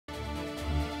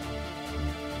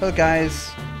Well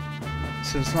guys,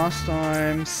 since last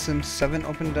time Sim 7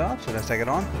 opened up, so let's take it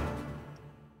on.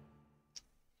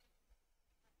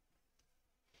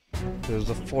 There's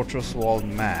the fortress wall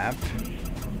map,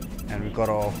 and we got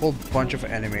a whole bunch of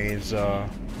enemies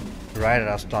right at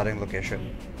our starting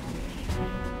location.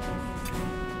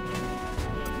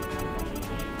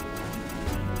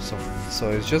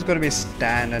 So it's just going to be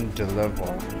stand and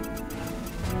deliver.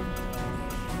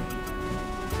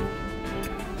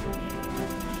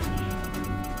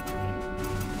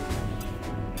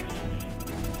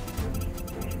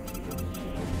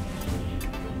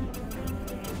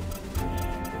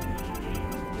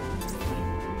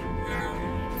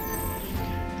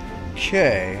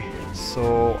 Okay,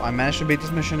 so I managed to beat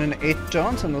this mission in 8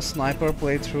 turns on the sniper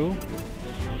playthrough.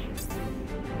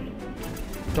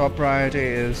 Top priority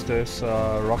is this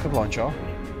rocket launcher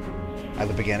at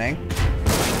the beginning,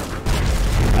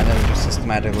 and then just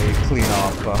systematically clean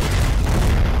up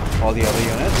all the other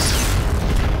units.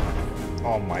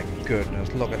 Oh my goodness!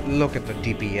 Look at the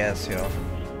DPS here.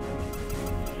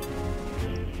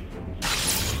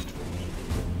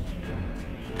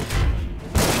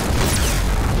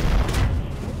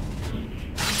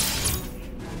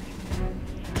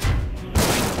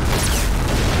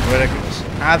 Ridiculous.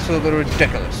 Absolutely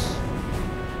ridiculous.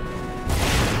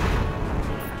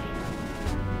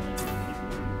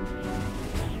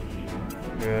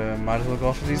 Might as well go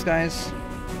after these guys.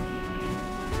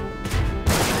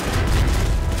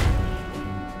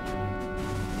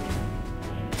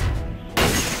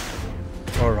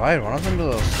 Alright, one of them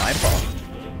is a sniper.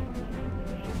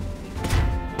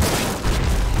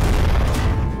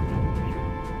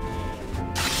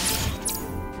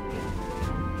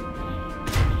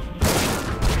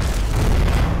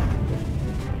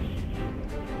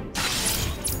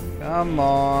 Come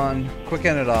on,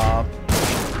 quicken it up.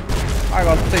 I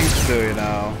got things to do, you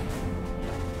know.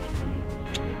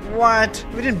 What?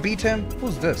 We didn't beat him?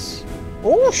 Who's this?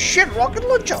 Oh shit, rocket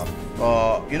launcher!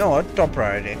 You know what? Top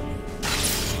priority.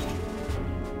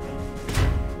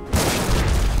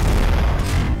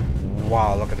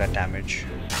 Wow, look at that damage.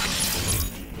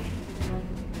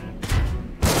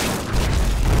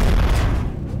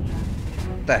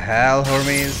 What the hell,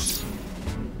 Hermes?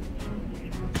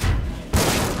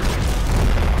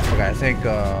 I think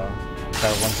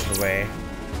that one's in the way.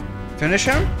 Finish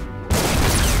him?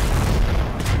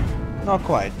 Not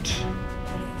quite.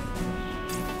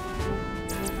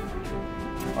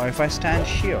 Or if I stand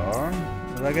here,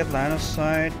 will I get line of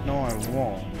sight? No, I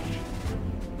won't.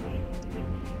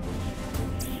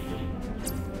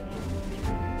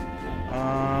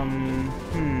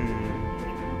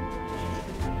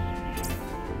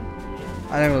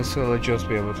 I think we'll still just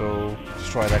be able to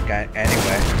destroy that guy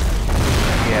anyway.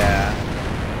 Yeah,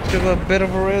 took a bit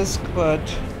of a risk, but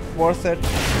worth it.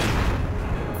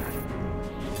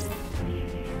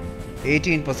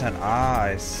 18%. Ah,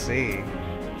 I see.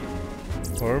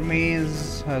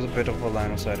 Hermes has a bit of a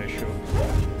line of sight issue.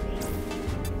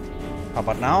 How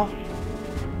about now?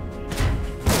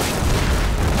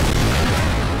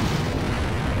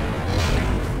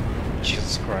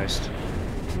 Jesus Christ.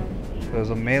 There's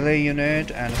a melee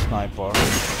unit and a sniper.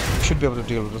 Should be able to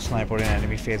deal with the sniper in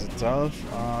enemy phase itself.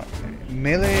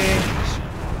 Melee,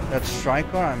 that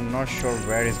striker, I'm not sure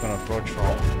where he's gonna approach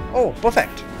from. Oh,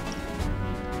 perfect!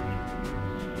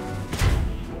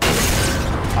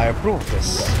 I approve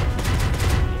this.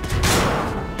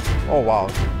 Oh wow,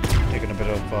 taking a bit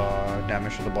of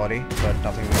damage to the body, but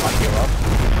nothing we can't heal up.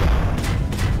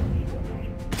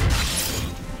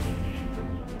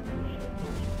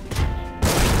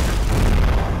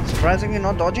 Surprisingly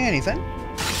not dodging anything.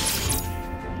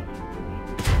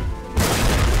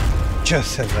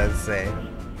 Just as I say.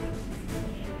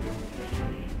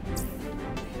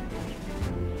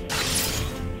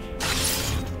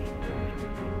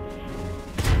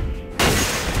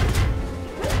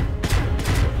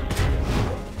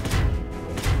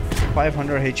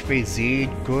 .500 HP Zeed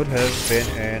could have been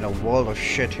in a world of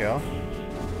shit here.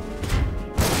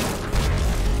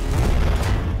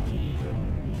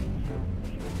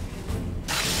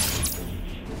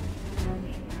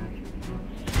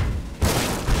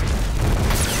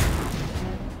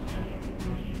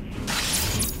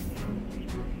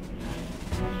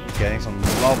 Getting some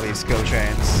lovely skill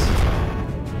chains.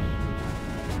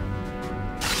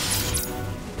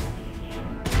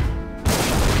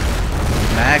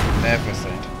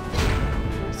 Magnificent.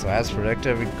 So as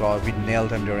predicted, we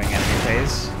nailed him during enemy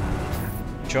phase.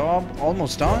 Job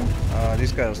almost done.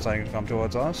 These guys are starting to come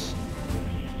towards us.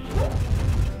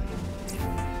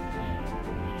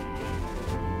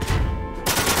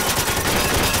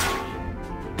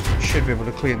 should be able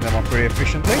to clean them up pretty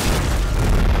efficiently.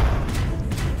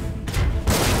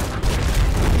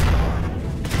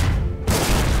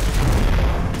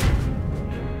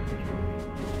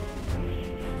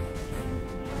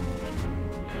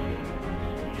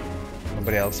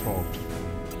 Nobody else moved.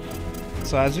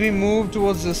 So as we move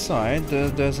towards this side,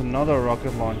 there's another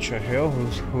rocket launcher here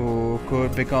who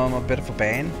could become a bit of a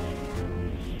pain.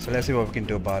 So let's see what we can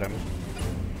do about him.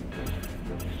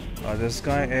 This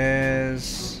guy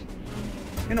is...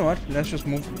 You know what? Let's just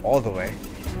move all the way.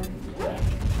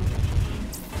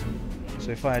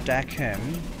 So if I attack him,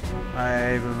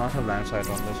 I will not have line sight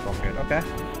on this rocket. Okay.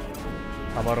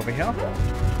 How about over here?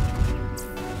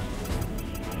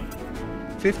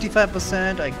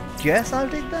 55%, I guess I'll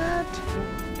take that.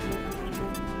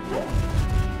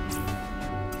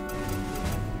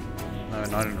 No,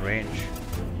 not in range.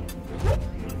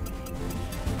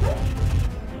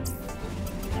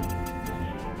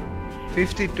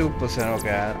 %52%,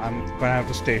 okay, I'm gonna have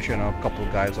to station a couple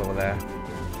guys over there.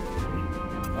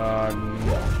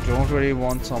 Don't really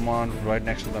want someone right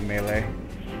next to the melee.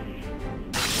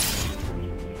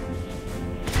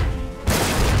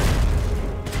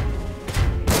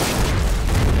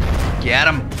 Get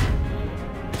him!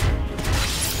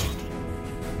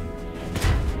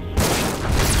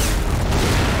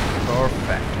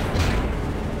 Perfect.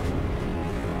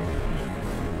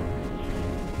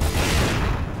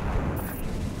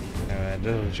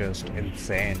 This is just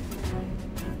insane.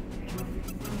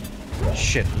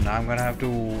 Shit, now I'm gonna have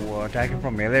to attack him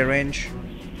from melee range.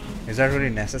 Is that really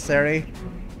necessary?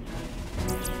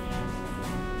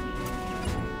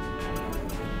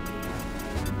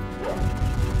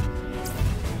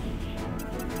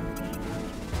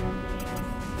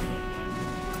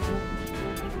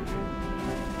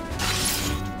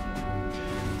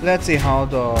 Let's see how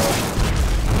the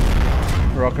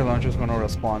rocket launcher is going to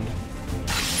respond.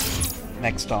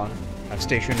 Next turn, I've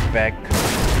stationed Beck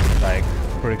like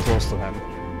pretty close to him.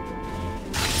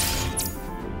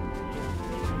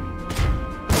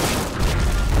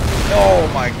 Oh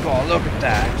my god, look at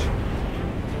that!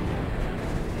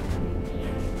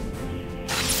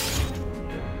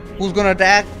 Who's gonna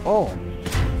attack? Oh.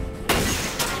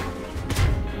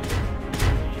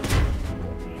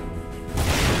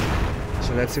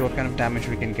 So let's see what kind of damage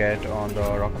we can get on the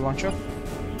rocket launcher.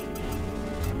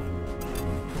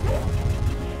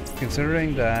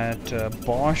 Considering that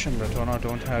Bosch and Latona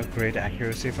don't have great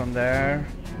accuracy from there,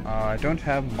 I don't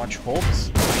have much hopes.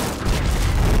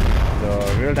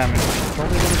 The real damage is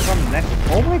probably going to come next.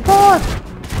 Oh my god!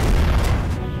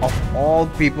 Of all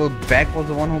people, Beck was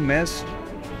the one who missed.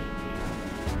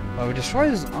 We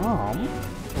destroyed his arm.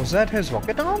 Was that his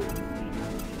rocket arm?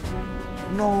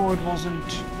 No, it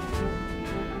wasn't.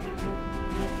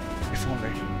 If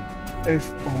only.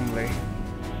 If only.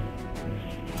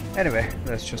 Anyway,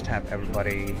 let's just have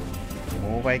everybody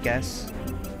move, I guess.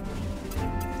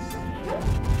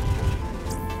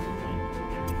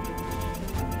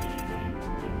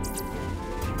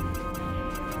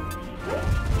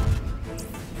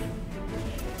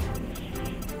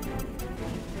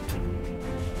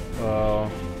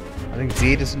 I think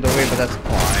Zead is in the way, but that's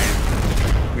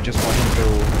fine. We just want him to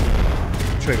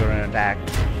trigger an attack.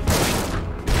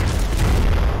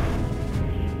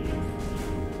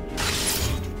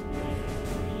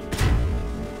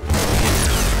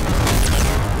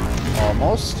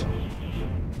 Almost.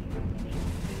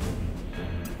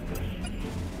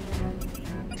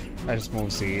 I just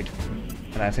move Zead,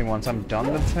 and I think once I'm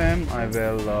done with him, I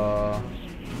will.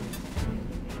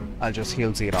 I'll just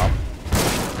heal Zead up.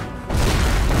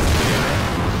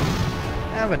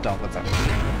 And we're done with him.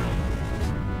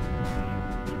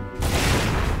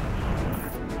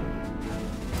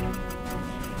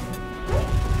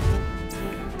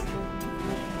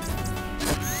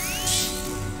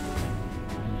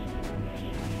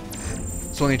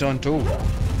 It's only turn 2.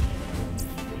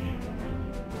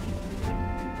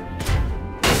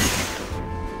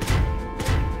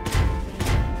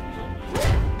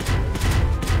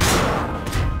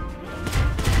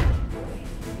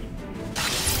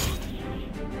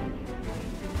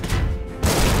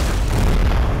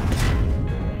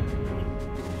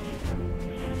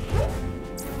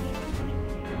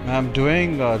 I'm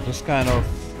doing this kind of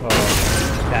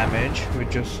damage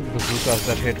with just bazookas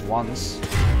that hit once.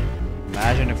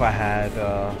 Imagine if I had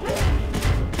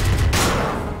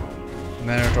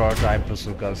Minotaur type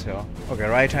bazookas here. Okay,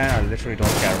 right hand I literally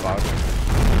don't care about.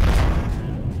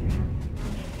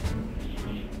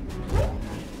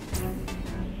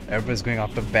 Everybody's going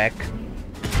after Beck,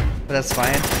 but that's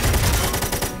fine.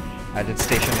 I did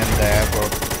station him there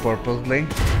purposely.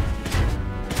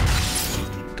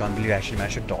 Can't believe I actually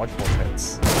managed to dodge both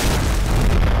hits.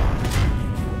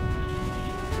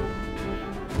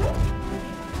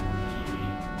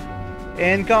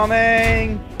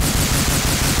 Incoming!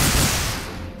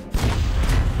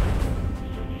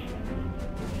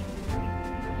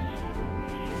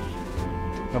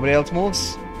 Nobody else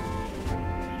moves?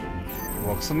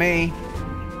 Works for me.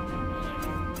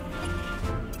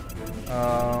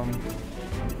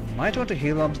 Might want to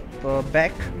heal up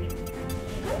Beck.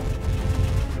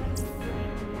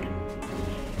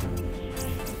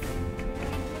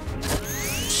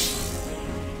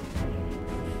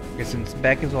 Okay, since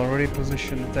Beck is already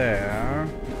positioned there,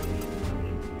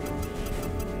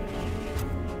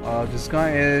 this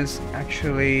guy is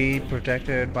actually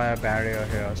protected by a barrier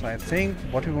here. So I think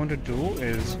what we want to do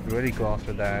is really go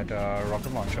after that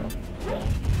rocket launcher.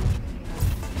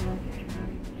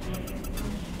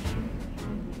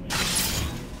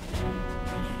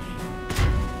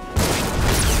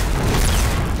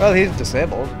 Well, he's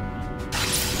disabled.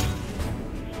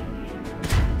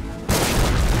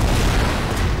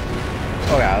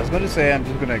 Oh yeah, I was going to say I'm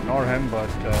just going to ignore him, but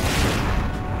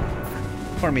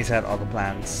Hermes had other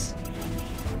plans.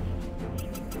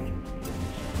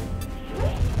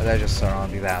 But I just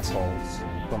surround these assholes.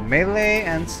 So melee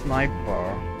and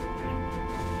sniper.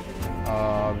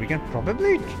 We can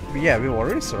probably... Yeah, we've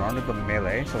already surrounded the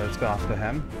melee, so let's go after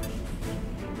him.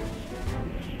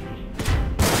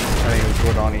 I think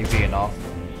we'll go down easy enough.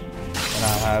 And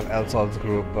I'll have Elsa's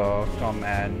group come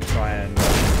and try and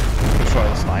destroy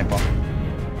the sniper.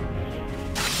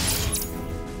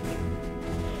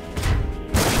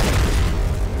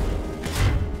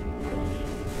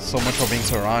 So much for being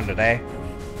surrounded, eh?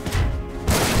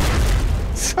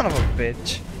 Son of a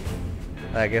bitch.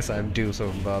 I guess I'm due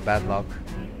some bad luck.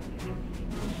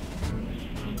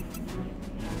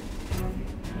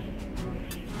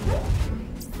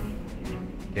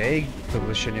 Okay,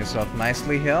 position yourself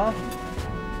nicely here.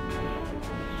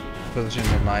 Position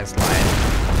in a nice line.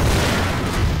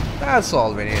 That's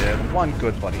all we needed. One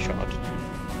good body shot.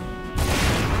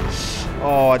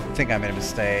 Oh, I think I made a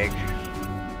mistake.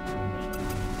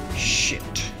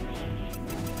 Shit.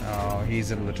 Oh,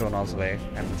 he's in Latona's way,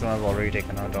 and Latona's already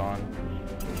taken her on.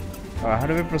 How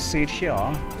do we proceed here?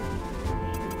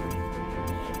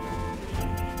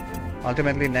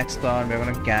 Ultimately, next turn we're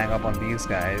gonna gang up on these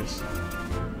guys.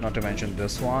 Not to mention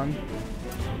this one.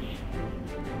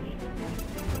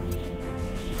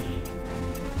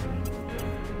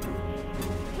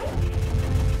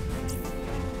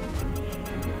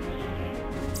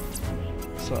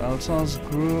 So Elsa's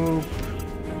group.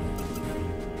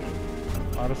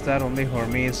 Out of that, only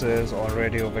Hermes is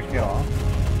already over here.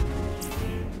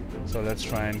 So let's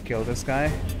try and kill this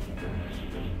guy.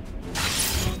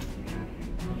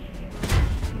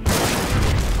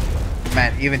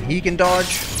 Man, even he can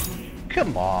dodge?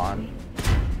 Come on.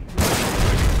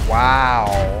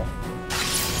 Wow.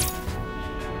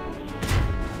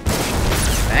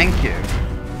 Thank you.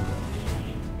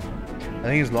 I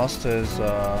think he's lost his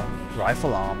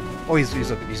rifle arm. Oh, he's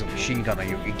a machine gunner,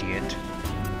 you idiot.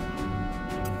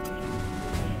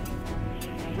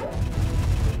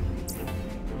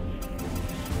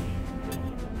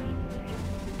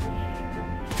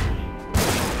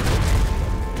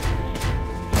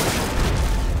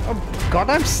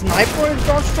 Goddamn sniper is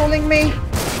dodge trolling me?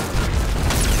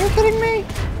 Are you kidding me?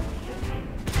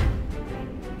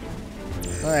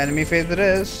 Oh, enemy phase it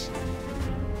is.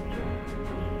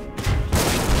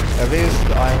 At least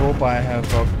I hope I have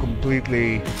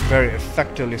completely, very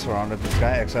effectively surrounded this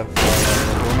guy, except for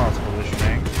Latona's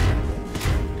positioning,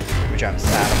 which I'm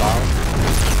sad about.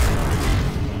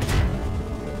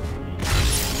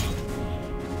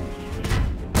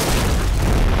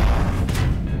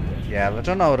 Yeah,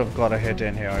 Latona would have got a hit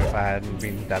in here if I hadn't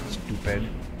been that stupid.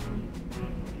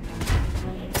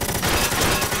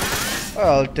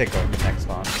 Well, I'll take out the next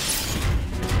one.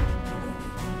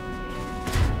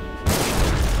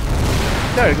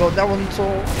 There you go, that wasn't so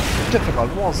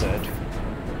difficult, was it?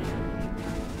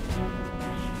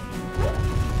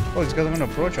 Oh, these guys are going to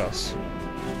approach us.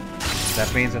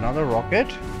 That means another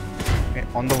rocket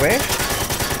on the way.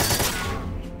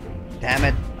 Damn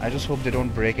it, I just hope they don't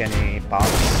break any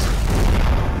parts.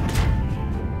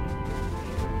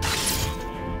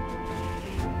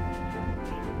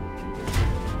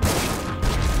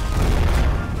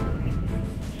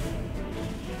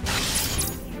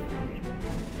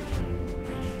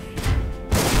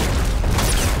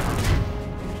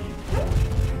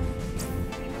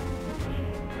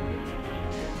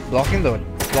 Blocking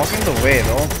the way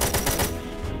though.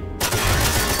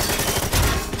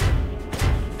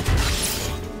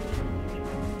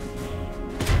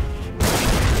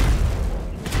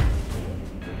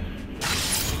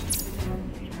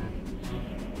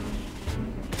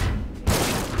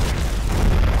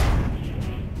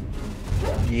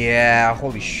 Yeah,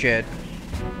 holy shit.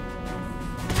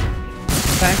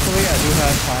 Thankfully, I do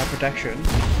have fire protection,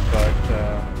 but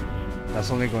that's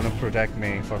only going to protect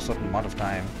me for a certain amount of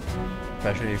time,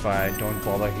 especially if I don't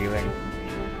bother healing.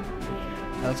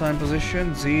 Elsa in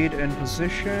position, Zead in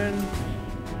position.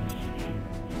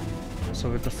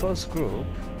 So with the first group...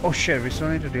 Oh shit, we still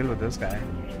need to deal with this guy.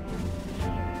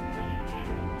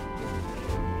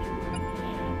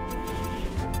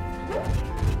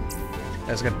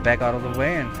 Let's get Beck out of the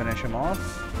way and finish him off.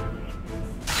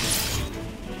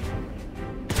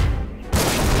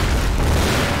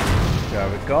 There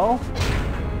we go.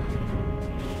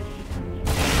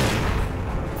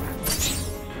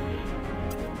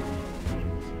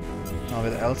 Now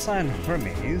with Elsa and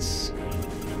Hermes...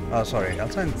 sorry,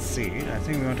 Elsa and Zead, I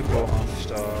think we want to go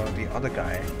after the other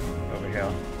guy over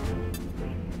here.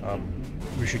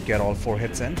 We should get all 4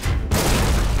 hits in.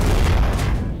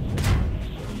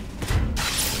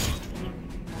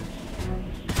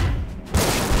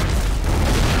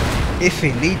 If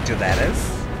we need to, that is.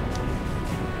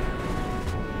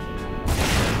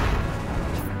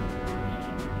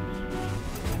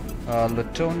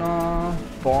 Latona,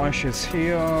 Bosch is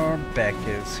here, Beck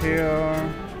is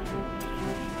here.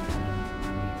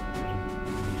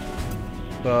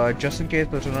 But just in case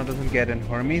Latona doesn't get in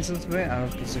Hermes' way, I will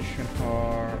position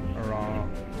her around.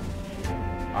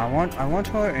 I want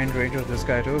her in range of this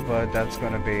guy too, but that's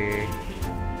gonna be...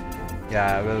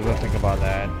 Yeah, we'll think about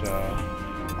that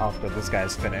after this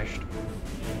guy's finished.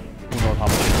 Who knows how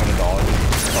much he's gonna dodge?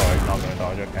 Oh, he's not gonna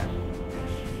dodge, okay.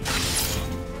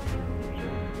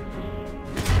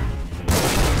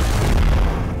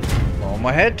 One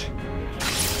more hit.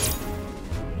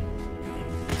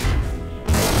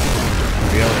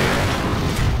 Brilliant.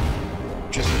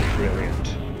 Just brilliant.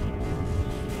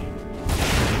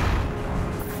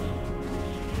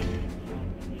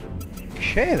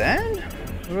 Okay then,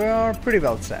 we are pretty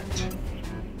well set.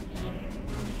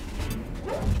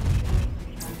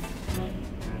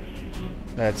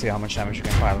 Let's see how much damage you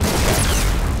can pile on these guys.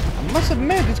 I must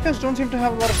admit, these guys don't seem to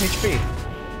have a lot of HP.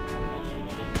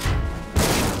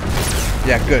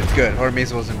 Yeah, good.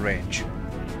 Hermes was in range.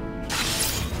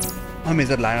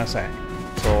 Hermes at line of sight.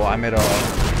 So I made a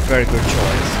very good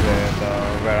choice with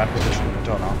where I positioned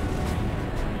Latona.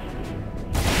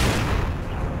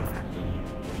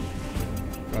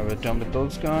 We're done with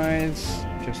those guys.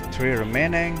 Just 3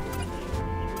 remaining.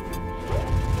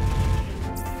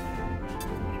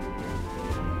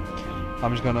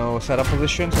 I'm just gonna set up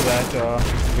position so that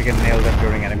we can nail them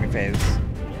during enemy phase.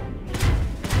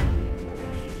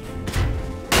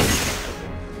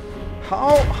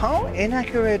 How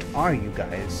inaccurate are you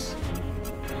guys?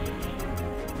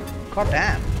 God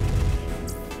damn.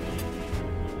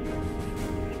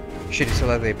 Shit, he still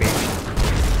has AP.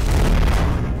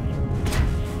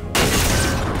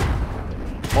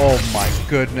 Oh my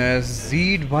goodness,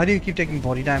 Zead, why do you keep taking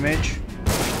body damage?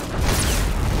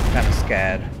 Kinda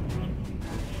scared.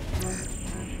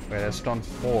 Wait, that's on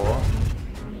 4.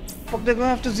 Fuck, they're going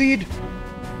after Zead!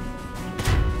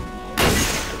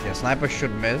 Yeah, sniper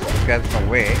should miss. This guy's no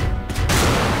way.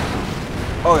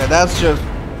 Okay, that's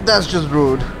just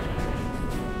rude.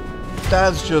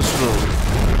 That's just rude.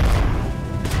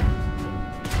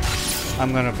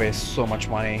 I'm gonna pay so much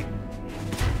money.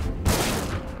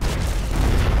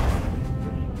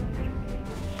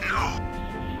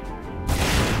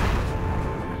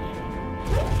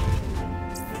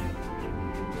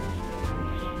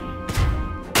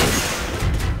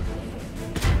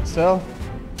 So,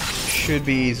 should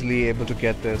be easily able to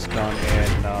get this done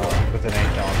in within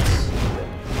 8 turns.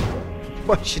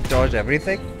 What, she dodged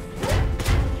everything?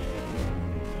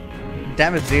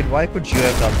 Damn it, Zead, why could you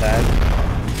have done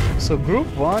that? So group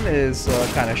 1 is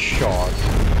kinda short.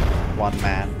 1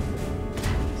 man.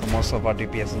 So most of our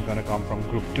DPS is gonna come from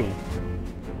group 2.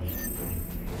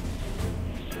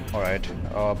 Alright,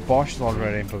 Bosch is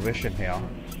already in position here.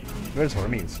 Where's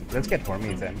Hermes? Let's get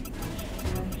Hermes in.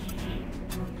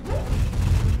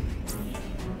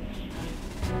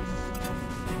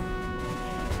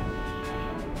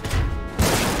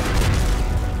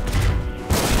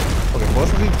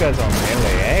 Both of these guys are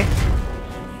melee, eh?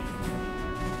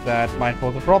 That might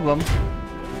pose a problem.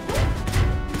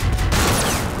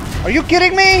 Are you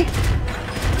kidding me?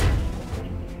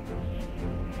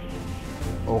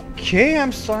 Okay,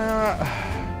 I'm sorry.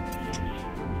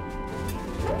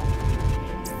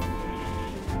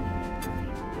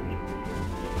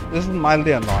 This is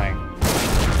mildly annoying.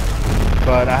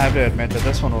 But I have to admit that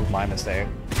this one was my mistake.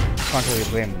 Can't really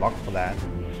blame luck for that.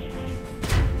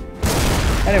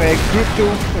 Anyway, group 2,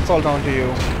 it's all down to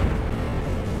you.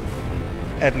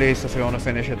 At least if you want to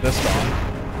finish it this round.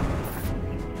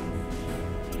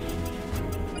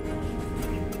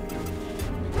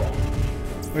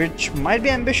 Which might be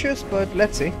ambitious, but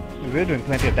let's see. We're doing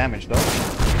plenty of damage though.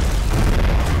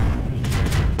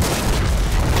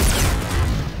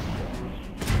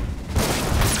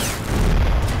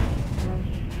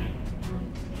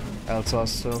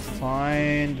 Elsa's still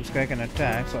fine. This guy can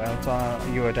attack, so Elsa,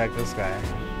 you attack this guy.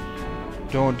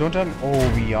 Don't tell me.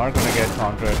 Oh, we are gonna get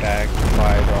counter-attacked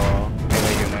by the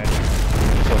melee unit.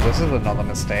 So this is another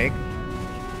mistake.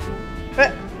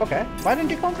 Okay, why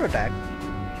didn't he counter-attack?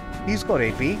 He's got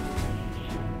AP.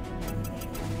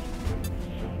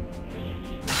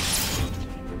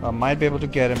 I might be able to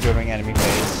get him during enemy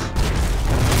phase.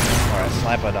 Alright,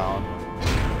 sniper down.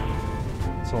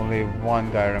 It's only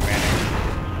one guy remaining.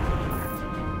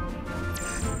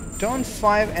 Turn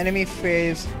 5 enemy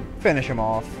phase. Finish him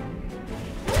off.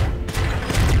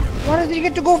 Why did he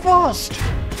get to go first?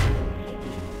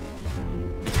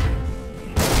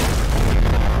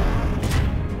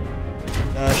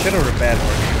 Should have repaired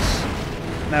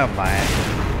Hermes. Never mind.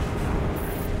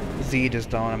 Zead is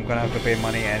down. I'm gonna have to pay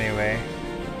money anyway.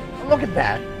 Look at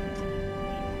that.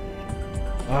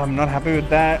 I'm not happy with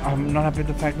that. I'm not happy with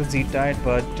the fact that Zead died,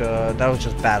 but that was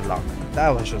just bad luck. That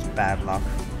was just bad luck.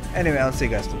 Anyway, I'll see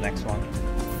you guys in the next one.